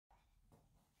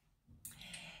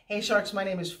Hey Sharks, my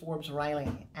name is Forbes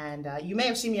Riley, and you may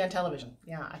have seen me on television.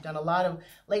 Yeah, I've done a lot of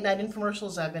late night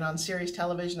infomercials. I've been on serious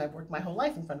television. I've worked my whole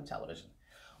life in front of television.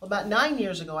 Well, about 9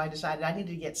 years ago, I decided I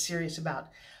needed to get serious about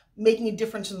making a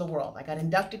difference in the world. I got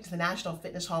inducted to the National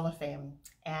Fitness Hall of Fame,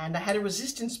 and I had a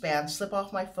resistance band slip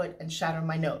off my foot and shatter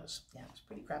my nose. Yeah, it's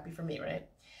pretty crappy for me, right?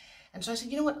 And so I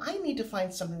said, you know what, I need to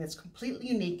find something that's completely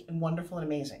unique and wonderful and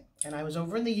amazing. And I was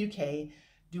over in the UK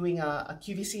doing a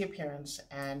QVC appearance,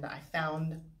 and I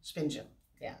found SpinGym.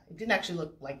 Yeah, it didn't actually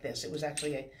look like this. It was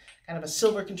actually a kind of a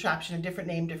silver contraption, a different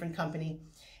name, different company.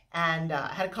 And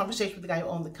I had a conversation with the guy who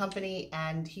owned the company,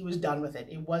 and he was done with it.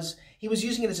 He was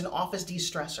using it as an office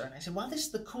de-stressor. And I said, wow, this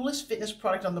is the coolest fitness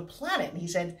product on the planet. And he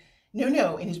said,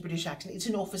 no, in his British accent, it's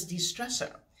an office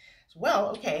de-stressor. So, well,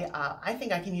 okay, I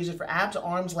think I can use it for abs,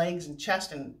 arms, legs, and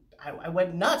chest. And I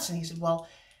went nuts. And he said, well,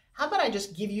 how about I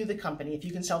just give you the company if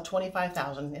you can sell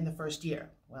 25,000 in the first year?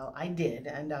 Well, I did.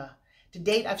 And to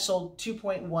date, I've sold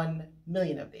 2.1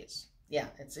 million of these. Yeah,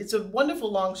 it's a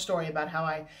wonderful long story about how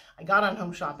I got on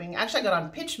home shopping. Actually, I got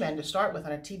on Pitchmen to start with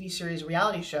on a TV series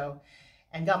reality show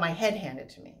and got my head handed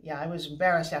to me. Yeah, I was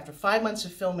embarrassed. After 5 months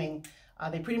of filming,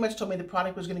 they pretty much told me the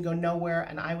product was going to go nowhere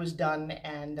and I was done,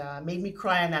 and made me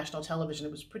cry on national television.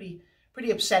 It was pretty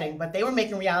upsetting, but they were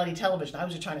making reality television. I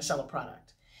was just trying to sell a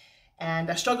product.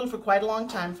 And I struggled for quite a long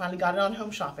time, finally got it on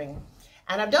home shopping.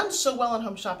 And I've done so well on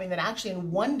home shopping that actually in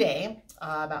one day,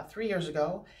 about 3 years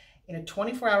ago, in a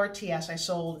 24-hour TS, I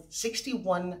sold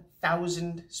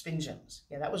 61,000 SpinGyms.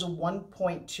 Yeah, that was a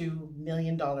 $1.2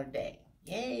 million day.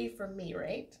 Yay for me,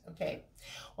 right? Okay.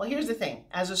 Well, here's the thing.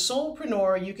 As a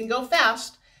solopreneur, you can go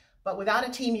fast, but without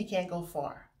a team, you can't go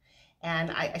far.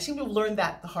 And I seem to have learned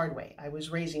that the hard way. I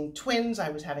was raising twins, I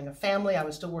was having a family, I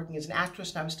was still working as an actress,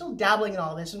 and I was still dabbling in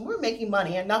all this, and we're making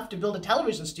money enough to build a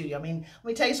television studio. I mean, let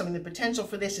me tell you something, the potential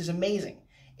for this is amazing.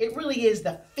 It really is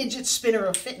the fidget spinner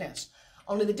of fitness.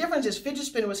 Only the difference is fidget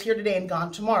spinner was here today and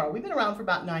gone tomorrow. We've been around for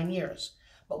about 9 years,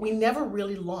 but we never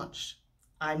really launched.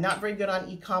 I'm not very good on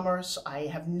e-commerce. I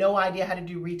have no idea how to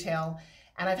do retail,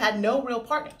 and I've had no real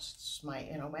partners. It's my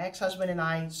ex-husband and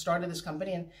I started this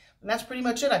company, and that's pretty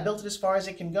much it. I built it as far as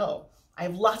it can go. I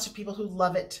have lots of people who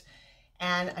love it,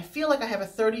 and I feel like I have a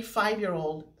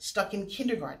 35-year-old stuck in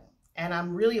kindergarten, and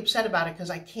I'm really upset about it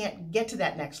because I can't get to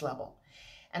that next level.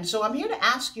 And so I'm here to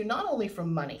ask you not only for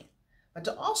money, but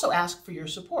to also ask for your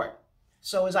support.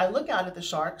 So as I look out at the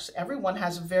Sharks, everyone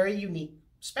has a very unique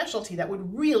specialty that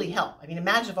would really help. I mean,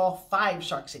 imagine if all 5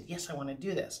 Sharks said, yes, I want to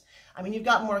do this. I mean, you've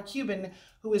got Mark Cuban,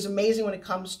 who is amazing when it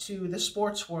comes to the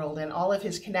sports world and all of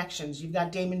his connections. You've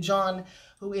got Damon John,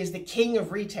 who is the king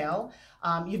of retail.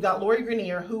 You've got Lori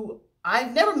Grenier, who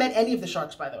I've never met any of the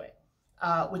Sharks, by the way,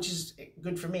 which is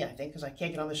good for me, I think, because I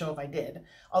can't get on the show if I did.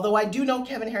 Although I do know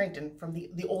Kevin Harrington from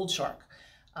the old Shark,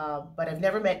 but I've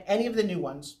never met any of the new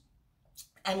ones.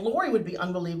 And Lori would be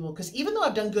unbelievable, because even though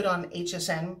I've done good on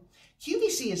HSN,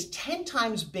 QVC is 10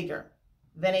 times bigger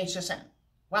than HSN.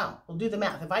 Wow, we'll do the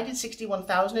math. If I did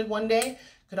 61,000 in one day,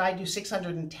 could I do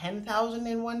 610,000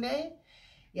 in one day?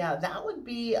 Yeah, that would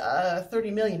be a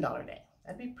 $30 million day.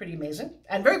 That'd be pretty amazing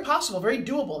and very possible, very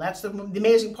doable. That's the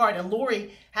amazing part. And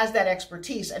Lori has that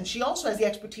expertise, and she also has the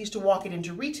expertise to walk it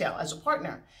into retail as a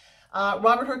partner.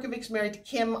 Robert Herkovich's married to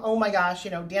Kim. Oh my gosh,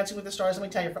 Dancing with the Stars, let me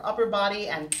tell you, for upper body,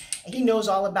 and he knows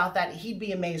all about that. He'd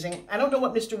be amazing. I don't know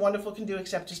what Mr. Wonderful can do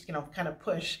except just, kind of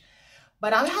push.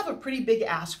 But I have a pretty big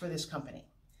ask for this company.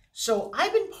 So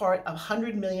I've been part of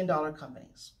 $100 million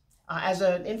companies. As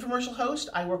an infomercial host,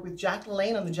 I work with Jack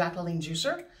LaLanne on the Jack LaLanne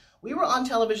Juicer. We were on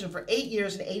television for 8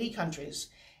 years in 80 countries,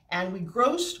 and we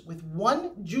grossed with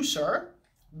one juicer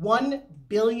 $1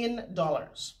 billion.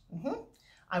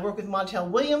 I work with Montel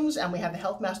Williams, and we have the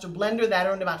Health Master Blender that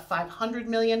earned about $500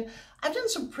 million. I've done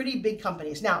some pretty big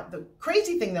companies. Now, the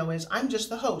crazy thing though is I'm just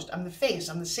the host, I'm the face,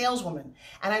 I'm the saleswoman,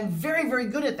 and I'm very, very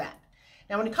good at that.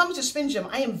 Now, when it comes to SpinGym,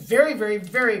 I am very, very,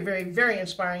 very, very, very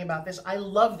inspiring about this. I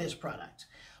love this product,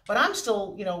 but I'm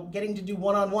still, getting to do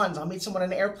one-on-ones. I'll meet someone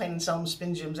on an airplane and sell them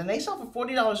SpinGyms, and they sell for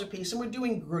 $40 a piece, and we're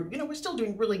doing good. We're still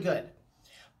doing really good.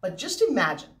 But just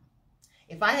imagine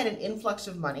if I had an influx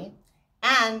of money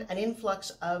and an influx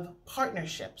of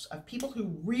partnerships, of people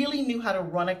who really knew how to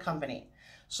run a company.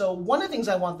 So one of the things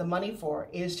I want the money for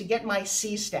is to get my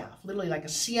C staff, literally like a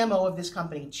CMO of this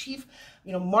company, chief,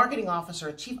 marketing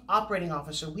officer, chief operating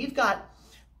officer. We've got,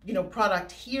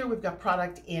 product here. We've got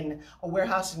product in a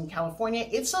warehouse in California.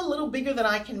 It's a little bigger than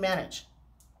I can manage.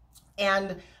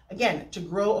 And again, to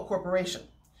grow a corporation.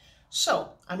 So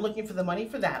I'm looking for the money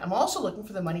for that. I'm also looking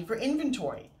for the money for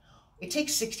inventory. It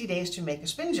takes 60 days to make a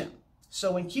SpinGym.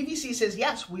 So when QVC says,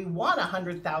 yes, we want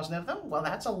 100,000 of them, well,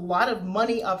 that's a lot of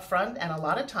money up front and a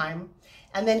lot of time.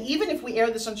 And then even if we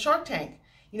air this on Shark Tank,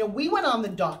 you know, we went on The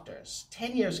Doctors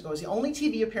 10 years ago. It was the only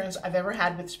TV appearance I've ever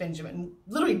had with SpinGym. And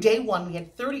literally day one, we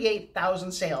had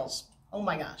 38,000 sales. Oh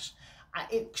my gosh.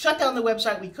 It shut down the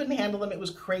website. We couldn't handle them. It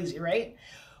was crazy, right?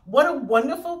 What a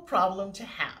wonderful problem to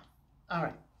have. All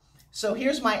right. So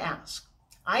here's my ask.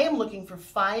 I am looking for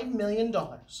 $5 million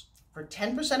for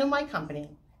 10% of my company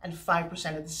and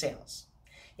 5% of the sales.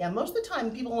 Yeah, most of the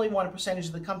time people only want a percentage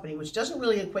of the company, which doesn't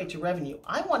really equate to revenue.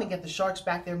 I want to get the sharks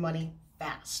back their money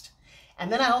fast.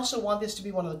 And then I also want this to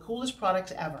be one of the coolest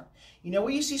products ever. You know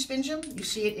where you see SpinGym? You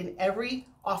see it in every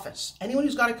office. Anyone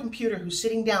who's got a computer, who's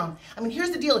sitting down. I mean, here's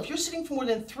the deal. If you're sitting for more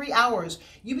than 3 hours,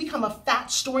 you become a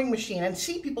fat storing machine, and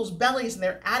see people's bellies and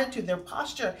their attitude, their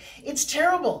posture. It's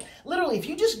terrible. Literally, if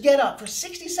you just get up for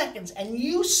 60 seconds and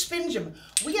use SpinGym,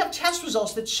 we have test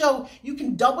results that show you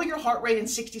can double your heart rate in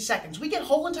 60 seconds. We get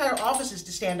whole entire offices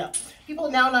to stand up. People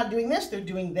are now not doing this, they're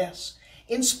doing this.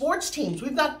 In sports teams,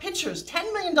 we've got pitchers,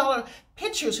 $10 million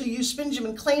pitchers who use SpinGym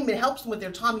and claim it helps them with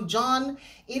their Tommy John.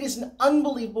 It is an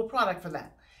unbelievable product for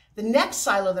that. The next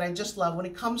silo that I just love when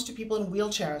it comes to people in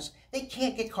wheelchairs, they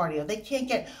can't get cardio. They can't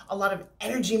get a lot of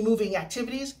energy moving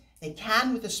activities. They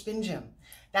can with the SpinGym.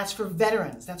 That's for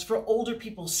veterans. That's for older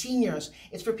people, seniors.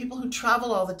 It's for people who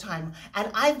travel all the time.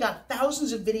 And I've got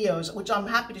thousands of videos, which I'm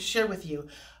happy to share with you,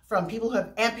 from people who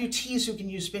have amputees who can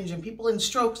use SpinGym, people in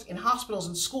strokes, in hospitals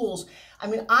and schools. I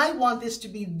mean, I want this to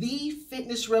be the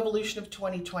fitness revolution of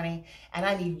 2020, and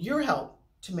I need your help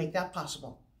to make that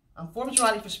possible. I'm Forbes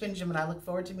Riley for SpinGym, and I look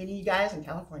forward to meeting you guys in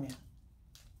California.